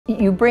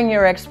You bring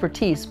your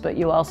expertise, but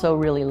you also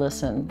really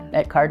listen.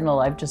 At Cardinal,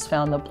 I've just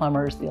found the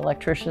plumbers, the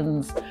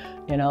electricians,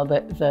 you know,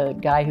 the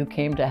guy who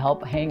came to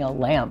help hang a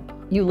lamp.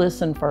 You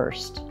listen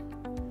first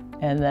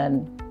and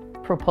then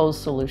propose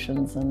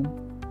solutions and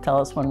tell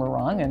us when we're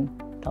wrong and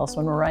tell us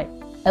when we're right.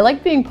 I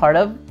like being part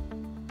of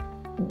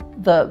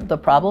the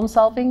problem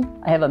solving.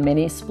 I have a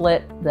mini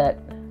split that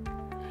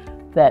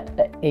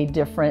a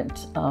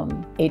different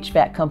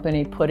HVAC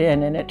company put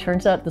in, and it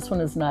turns out this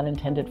one is not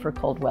intended for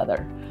cold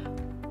weather.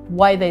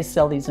 Why they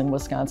sell these in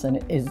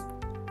Wisconsin is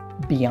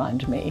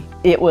beyond me.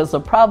 It was a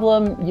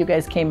problem. You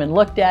guys came and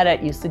looked at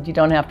it. You said you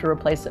don't have to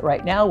replace it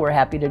right now. We're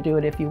happy to do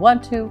it if you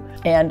want to.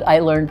 And I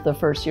learned the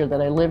first year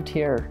that I lived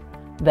here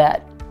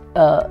that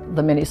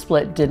the mini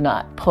split did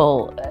not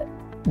pull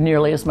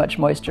nearly as much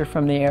moisture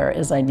from the air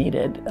as I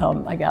needed.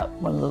 I got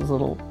one of those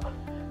little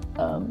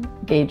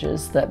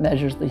gauges that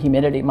measures the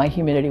humidity. My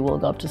humidity will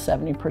go up to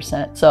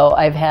 70%. So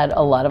I've had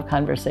a lot of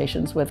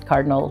conversations with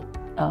Cardinal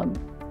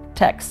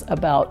techs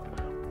about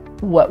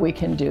what we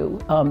can do.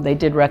 They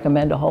did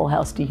recommend a whole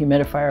house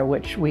dehumidifier,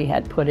 which we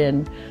had put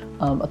in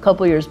a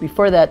couple years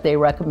before that. They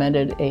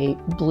recommended a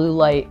blue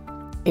light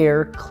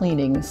air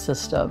cleaning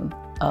system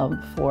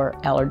for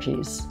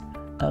allergies.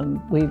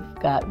 We've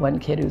got one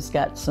kid who's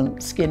got some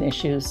skin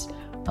issues.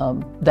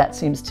 That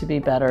seems to be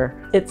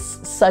better.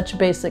 It's such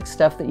basic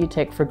stuff that you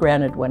take for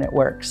granted when it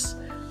works.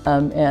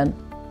 And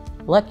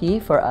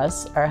lucky for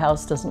us, our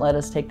house doesn't let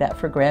us take that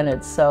for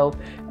granted. So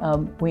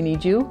we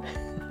need you.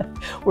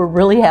 We're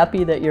really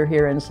happy that you're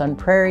here in Sun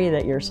Prairie,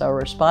 that you're so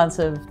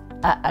responsive.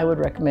 I would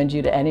recommend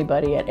you to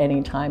anybody at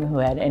any time who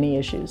had any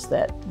issues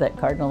that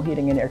Cardinal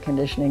Heating and Air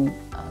Conditioning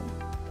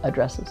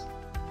addresses.